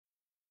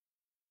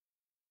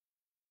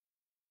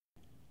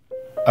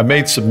I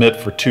made Submit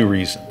for two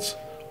reasons.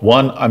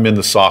 One, I'm in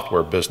the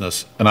software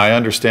business and I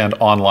understand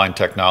online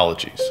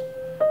technologies.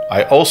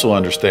 I also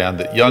understand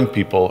that young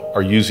people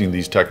are using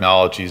these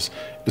technologies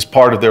as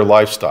part of their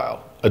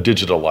lifestyle, a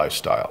digital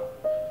lifestyle.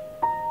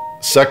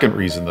 The second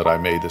reason that I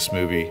made this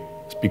movie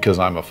is because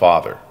I'm a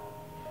father.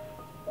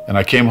 And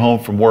I came home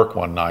from work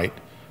one night,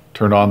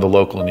 turned on the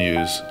local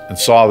news, and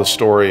saw the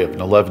story of an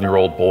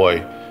 11-year-old boy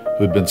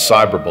who had been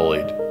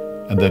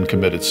cyberbullied and then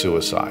committed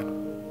suicide.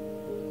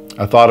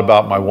 I thought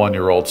about my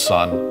 1-year-old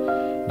son,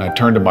 and I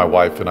turned to my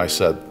wife and I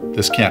said,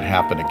 this can't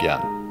happen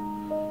again.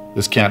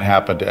 This can't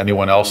happen to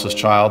anyone else's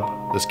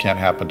child. This can't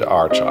happen to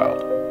our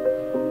child.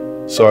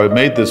 So I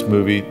made this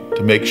movie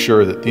to make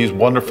sure that these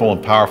wonderful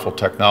and powerful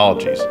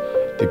technologies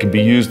that can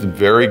be used in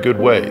very good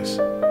ways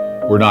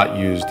were not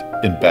used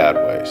in bad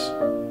ways.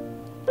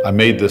 I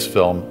made this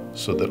film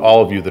so that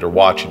all of you that are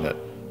watching it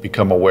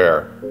become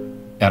aware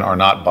and are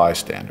not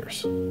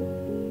bystanders.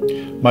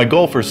 My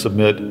goal for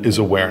Submit is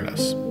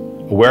awareness.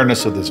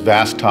 Awareness of this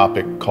vast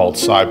topic called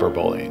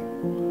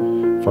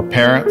cyberbullying. For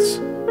parents,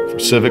 for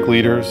civic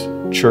leaders,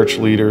 church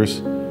leaders,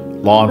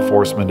 law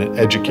enforcement, and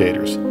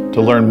educators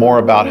to learn more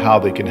about how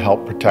they can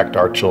help protect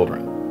our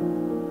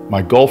children.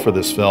 My goal for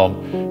this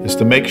film is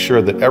to make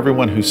sure that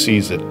everyone who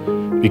sees it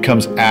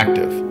becomes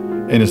active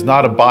and is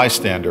not a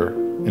bystander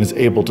and is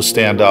able to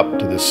stand up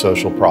to this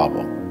social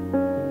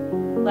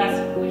problem.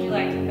 Les, who would you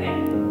like to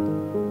thank?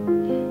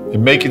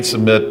 In making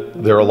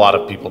Submit, there are a lot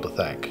of people to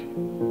thank.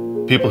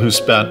 People who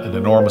spent an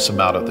enormous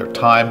amount of their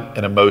time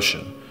and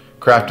emotion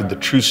crafting the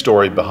true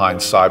story behind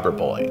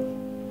cyberbullying.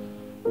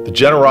 The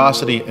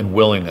generosity and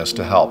willingness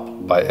to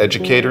help by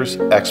educators,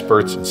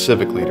 experts, and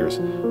civic leaders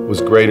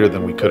was greater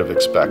than we could have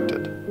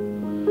expected.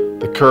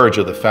 The courage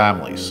of the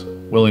families,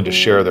 willing to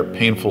share their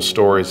painful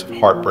stories of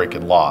heartbreak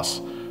and loss,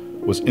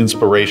 was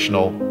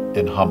inspirational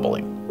and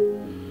humbling.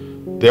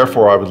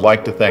 Therefore, I would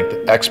like to thank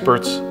the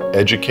experts,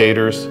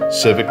 educators,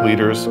 civic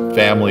leaders,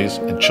 families,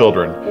 and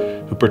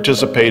children who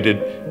participated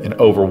in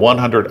over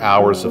 100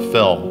 hours of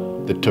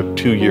film that took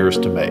 2 years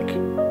to make.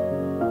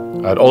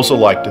 I'd also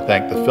like to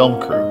thank the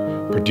film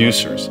crew,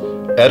 producers,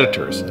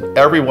 editors, and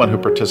everyone who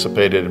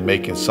participated in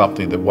making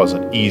something that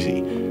wasn't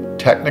easy,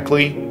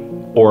 technically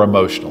or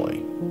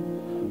emotionally,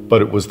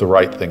 but it was the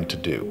right thing to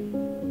do.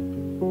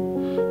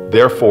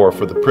 Therefore,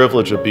 for the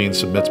privilege of being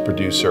Submit's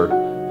producer,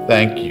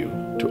 thank you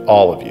to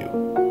all of you,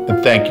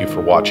 and thank you for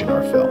watching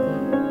our film.